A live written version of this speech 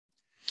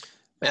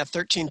Math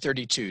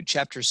 1332,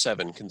 Chapter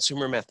 7,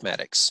 Consumer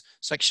Mathematics,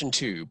 Section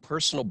 2,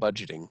 Personal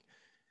Budgeting.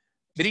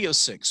 Video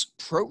 6,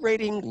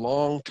 Prorating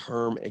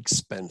Long-Term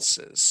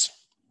Expenses.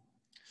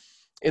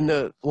 In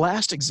the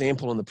last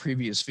example in the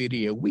previous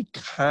video, we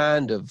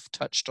kind of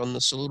touched on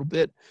this a little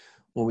bit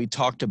when we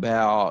talked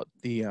about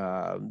the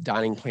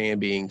dining plan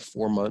being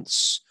 4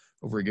 months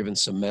over a given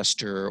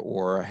semester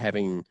or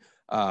having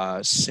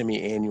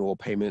semi-annual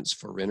payments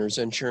for renter's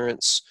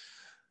insurance.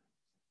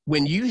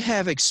 When you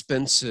have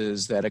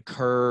expenses that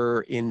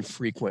occur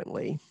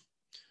infrequently,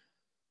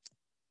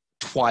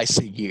 twice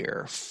a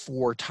year,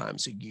 4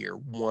 times a year,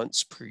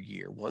 once per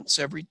year, once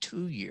every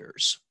 2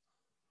 years,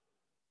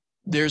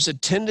 there's a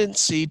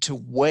tendency to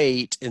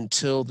wait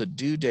until the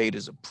due date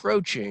is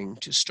approaching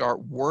to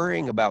start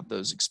worrying about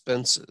those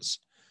expenses.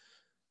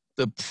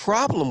 The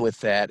problem with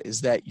that is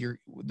that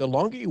the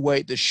longer you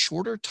wait, the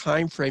shorter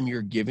time frame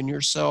you're giving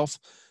yourself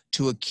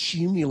to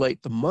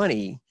accumulate the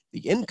money,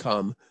 the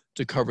income,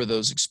 to cover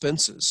those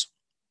expenses.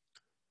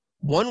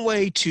 One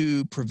way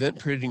to prevent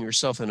putting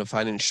yourself in a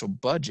financial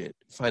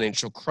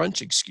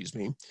crunch,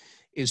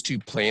 is to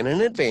plan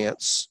in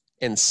advance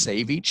and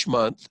save each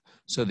month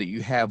so that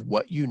you have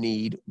what you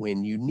need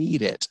when you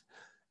need it.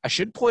 I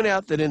should point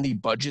out that in the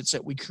budgets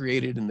that we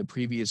created in the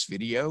previous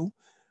video,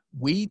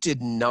 we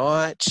did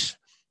not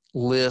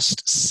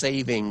list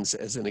savings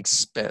as an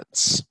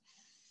expense.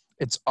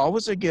 It's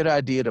always a good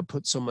idea to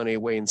put some money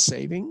away in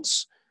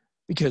savings,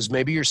 because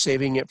maybe you're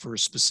saving it for a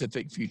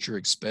specific future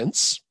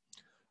expense,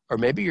 or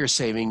maybe you're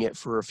saving it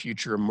for a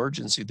future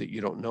emergency that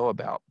you don't know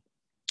about.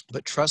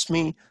 But trust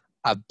me,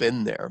 I've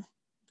been there.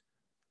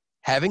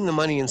 Having the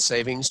money in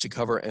savings to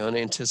cover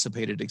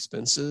unanticipated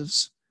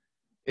expenses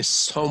is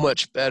so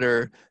much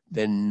better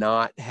than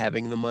not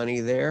having the money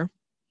there.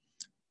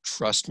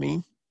 Trust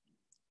me,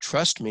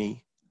 trust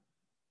me,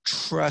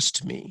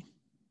 trust me.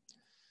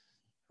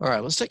 All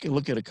right, let's take a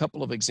look at a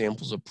couple of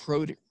examples of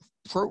prorating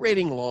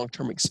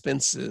long-term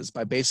expenses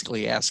by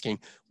basically asking,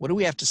 what do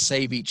we have to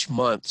save each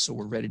month so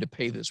we're ready to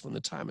pay this when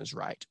the time is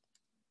right?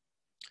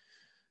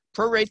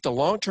 Prorate the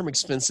long-term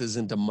expenses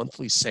into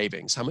monthly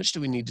savings. How much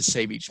do we need to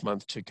save each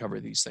month to cover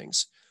these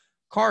things?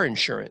 Car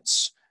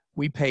insurance,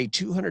 we pay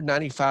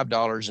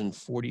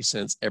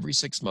 $295.40 every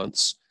 6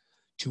 months.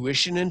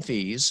 Tuition and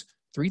fees,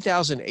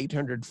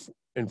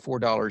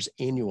 $3,804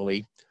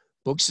 annually.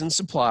 Books and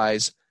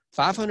supplies,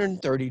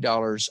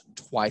 $530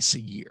 twice a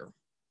year.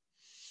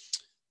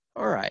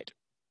 All right,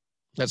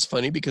 that's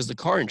funny because the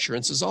car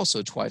insurance is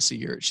also twice a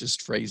year. It's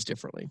just phrased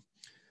differently.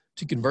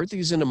 To convert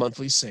these into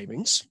monthly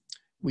savings,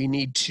 we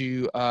need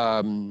to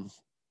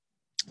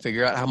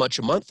figure out how much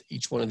a month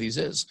each one of these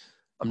is.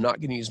 I'm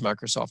not going to use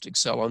Microsoft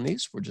Excel on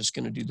these. We're just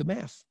going to do the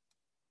math.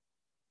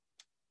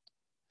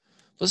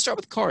 Let's start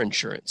with car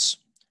insurance.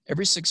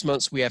 Every 6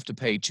 months, we have to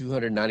pay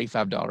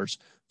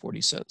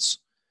 $295.40.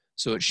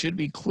 So it should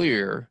be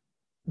clear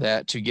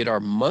that to get our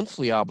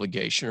monthly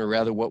obligation, or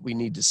rather what we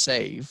need to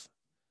save,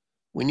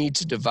 we need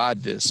to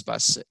divide this by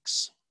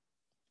 6.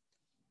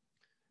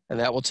 And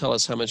that will tell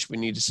us how much we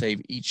need to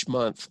save each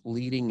month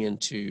leading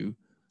into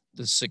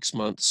the 6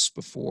 months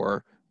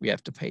before we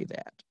have to pay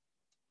that.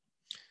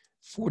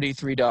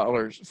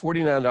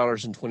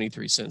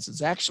 $49.23.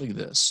 It's actually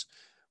this,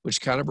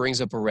 which kind of brings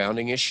up a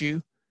rounding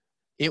issue.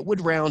 It would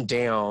round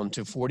down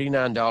to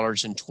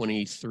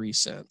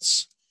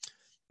 $49.23.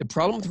 The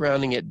problem with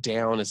rounding it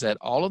down is that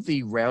all of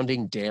the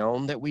rounding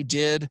down that we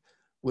did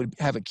would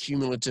have a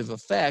cumulative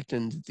effect,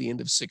 and at the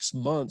end of 6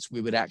 months, we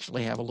would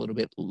actually have a little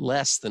bit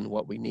less than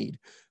what we need.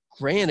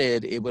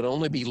 Granted, it would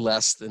only be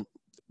less than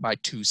by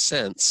 2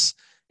 cents.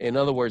 In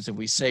other words, if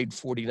we saved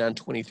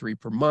 $49.23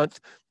 per month,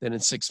 then in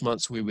 6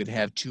 months, we would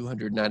have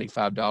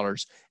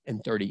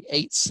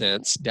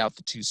 $295.38. Doubt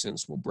the 2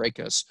 cents will break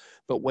us.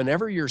 But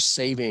whenever you're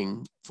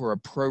saving for a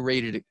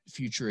prorated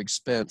future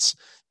expense,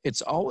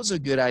 it's always a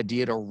good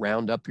idea to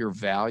round up your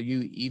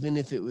value, even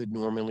if it would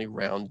normally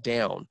round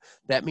down.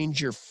 That means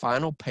your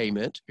final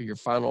payment or your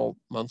final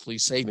monthly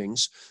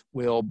savings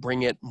will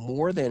bring it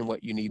more than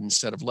what you need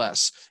instead of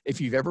less. If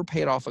you've ever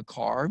paid off a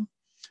car,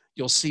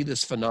 you'll see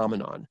this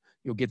phenomenon.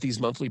 You'll get these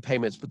monthly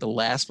payments, but the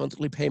last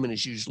monthly payment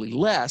is usually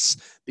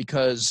less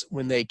because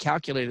when they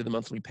calculated the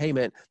monthly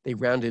payment, they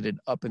rounded it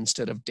up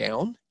instead of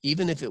down,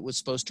 even if it was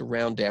supposed to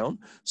round down,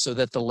 so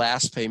that the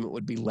last payment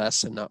would be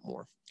less and not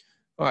more.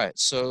 All right,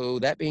 so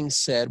that being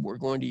said, we're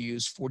going to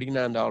use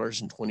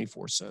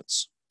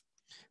 $49.24.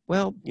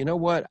 Well, you know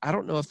what? I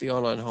don't know if the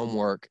online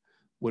homework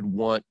would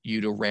want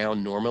you to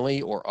round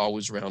normally or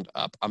always round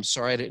up. I'm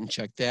sorry I didn't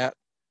check that.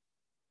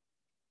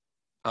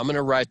 I'm going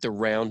to write the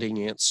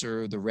rounding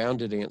answer. The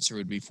rounded answer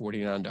would be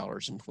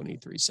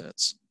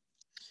 $49.23.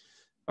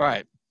 All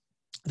right.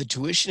 The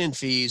tuition and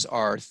fees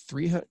are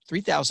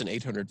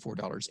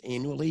 $3,804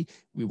 annually.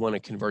 We want to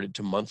convert it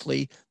to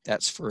monthly.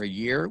 That's for a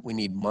year. We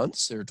need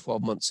months. There are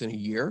 12 months in a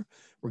year.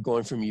 We're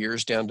going from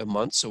years down to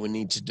months, so we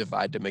need to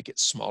divide to make it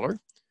smaller.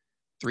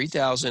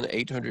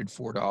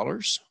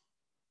 $3,804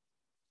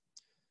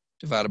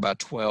 divided by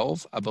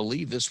 12. I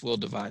believe this will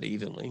divide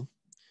evenly.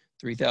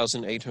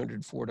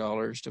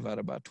 $3,804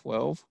 divided by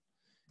 12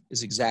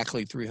 is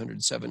exactly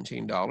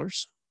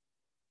 $317.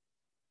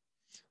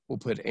 We'll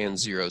put and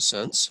 0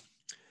 cents.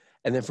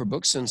 And then for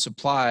books and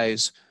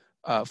supplies,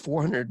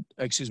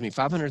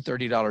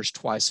 $530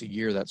 twice a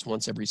year. That's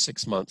once every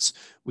 6 months.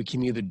 We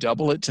can either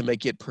double it to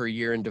make it per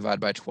year and divide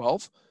by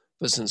 12,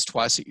 but since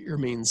twice a year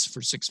means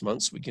for 6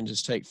 months, we can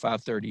just take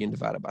 530 and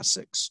divide it by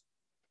 6.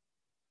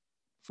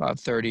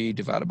 530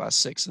 divided by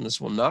 6, and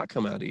this will not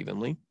come out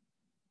evenly,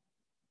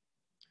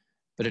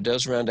 but it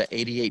does round to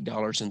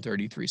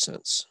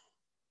 $88.33.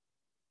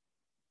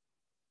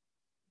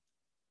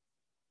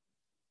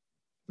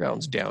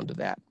 Rounds down to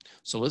that.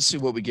 So let's see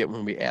what we get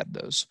when we add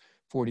those.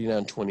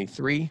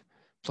 49.23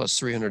 plus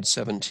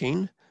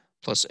 317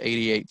 plus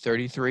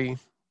 88.33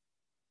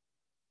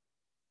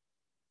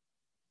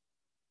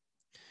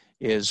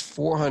 is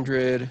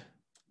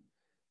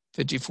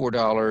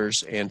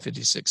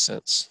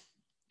 $454.56.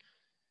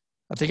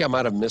 I think I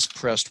might have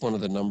mispressed one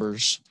of the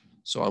numbers,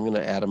 so I'm going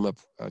to add them up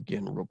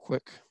again real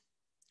quick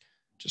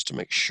just to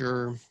make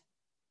sure.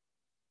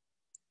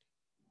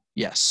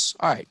 Yes.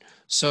 All right.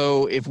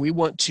 So if we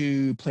want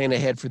to plan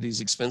ahead for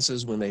these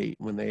expenses when they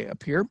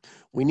appear,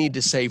 we need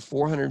to save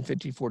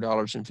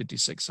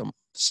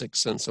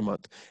 $454.56 a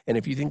month. And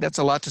if you think that's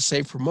a lot to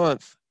save per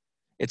month,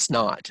 it's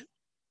not.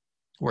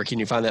 Where can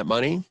you find that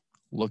money?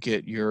 Look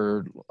at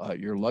your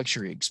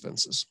luxury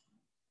expenses.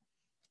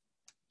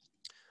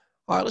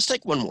 All right, let's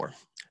take one more.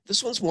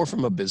 This one's more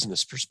from a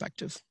business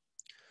perspective.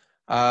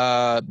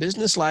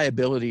 Business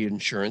liability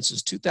insurance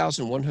is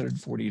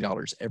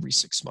 $2,140 every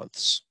 6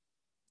 months.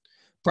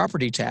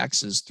 Property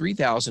tax is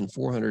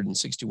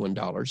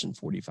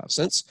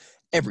 $3,461.45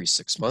 every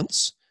 6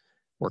 months.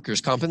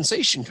 Workers'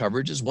 compensation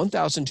coverage is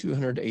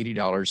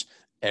 $1,280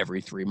 every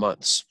 3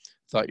 months.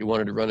 Thought you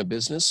wanted to run a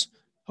business?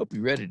 Hope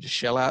you're ready to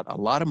shell out a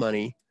lot of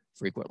money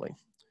frequently.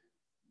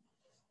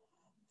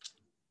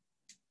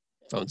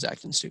 Phone's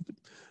acting stupid.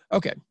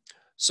 Okay,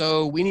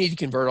 so we need to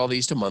convert all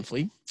these to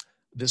monthly.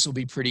 This will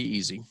be pretty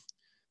easy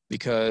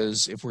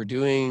because if we're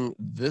doing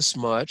this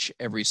much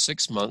every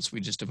 6 months,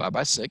 we just divide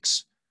by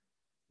 6.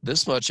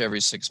 This much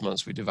every 6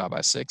 months, we divide by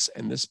 6,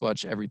 and this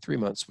much every 3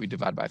 months, we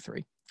divide by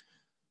 3.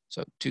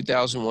 So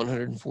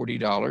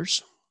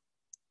 $2,140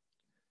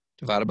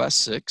 divided by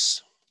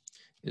 6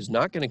 is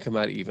not going to come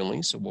out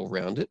evenly, so we'll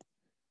round it.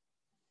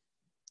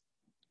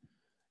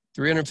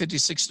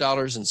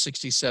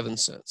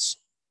 $356.67.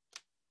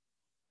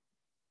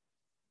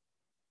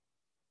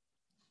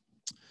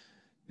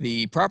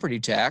 The property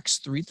tax,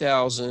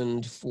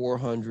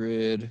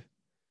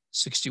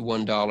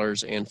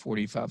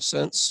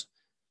 $3,461.45.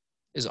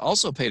 is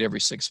also paid every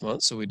 6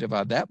 months, so we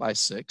divide that by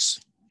 6.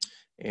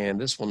 And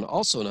this one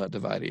also not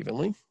divide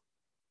evenly. If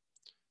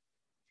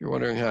you're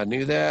wondering how I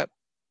knew that,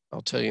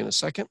 I'll tell you in a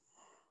second.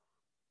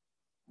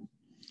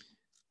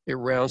 It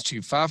rounds to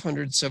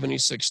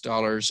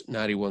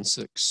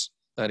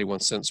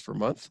 $576.91 per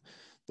month.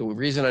 The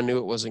reason I knew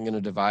it wasn't going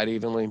to divide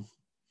evenly,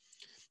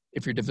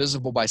 if you're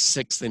divisible by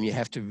 6, then you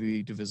have to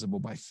be divisible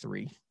by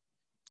 3,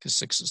 because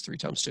 6 is 3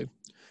 times 2.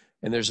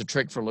 And there's a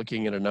trick for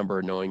looking at a number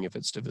and knowing if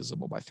it's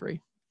divisible by 3.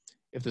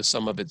 If the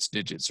sum of its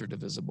digits are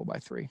divisible by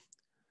 3.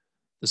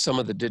 The sum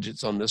of the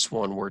digits on this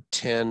one were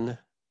 10,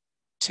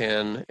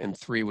 10, and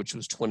 3, which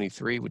was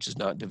 23, which is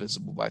not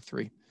divisible by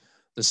 3.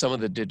 The sum of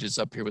the digits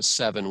up here was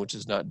 7, which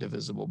is not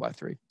divisible by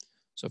 3.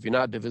 So if you're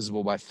not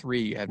divisible by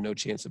 3, you have no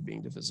chance of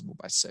being divisible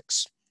by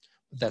 6.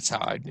 But that's how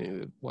I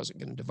knew it wasn't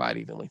going to divide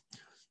evenly.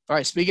 All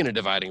right, speaking of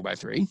dividing by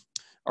 3,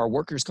 our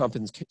workers'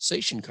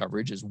 compensation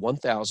coverage is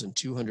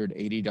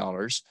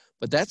 $1,280,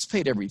 but that's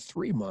paid every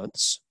 3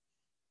 months.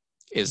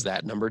 Is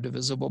that number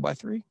divisible by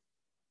 3?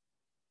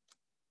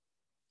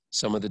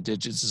 Sum of the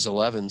digits is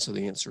 11, so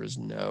the answer is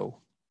no.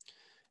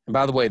 And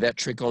by the way, that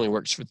trick only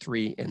works for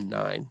 3 and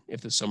 9.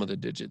 If the sum of the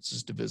digits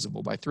is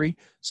divisible by 3,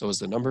 so is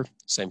the number.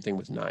 Same thing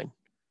with 9.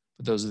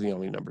 But those are the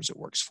only numbers it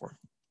works for.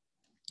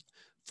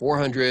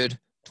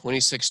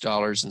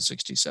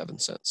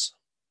 $426.67.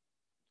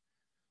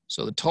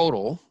 So the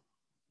total,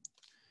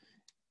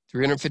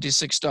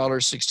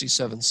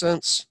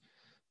 $356.67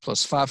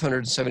 plus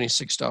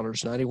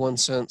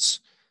 $576.91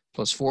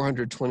 plus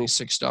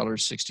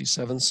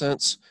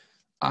 $426.67.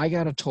 I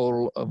got a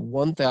total of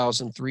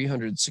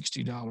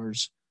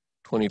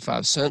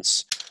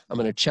 $1,360.25. I'm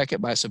going to check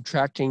it by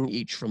subtracting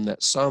each from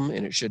that sum,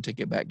 and it should take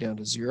it back down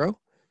to 0.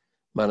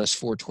 Minus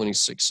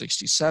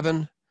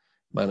 426.67,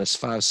 minus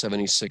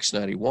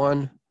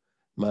 576.91,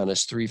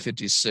 minus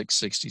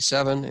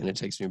 356.67, and it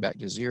takes me back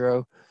to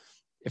 0.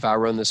 If I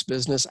run this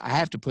business, I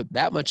have to put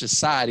that much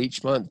aside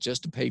each month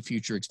just to pay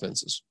future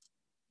expenses.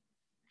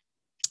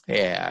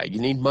 Yeah, you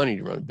need money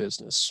to run a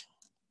business.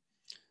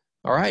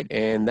 All right,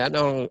 and that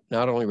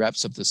not only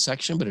wraps up this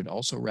section, but it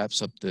also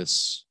wraps up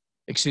this,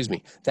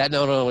 that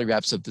not only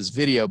wraps up this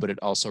video, but it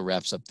also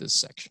wraps up this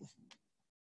section.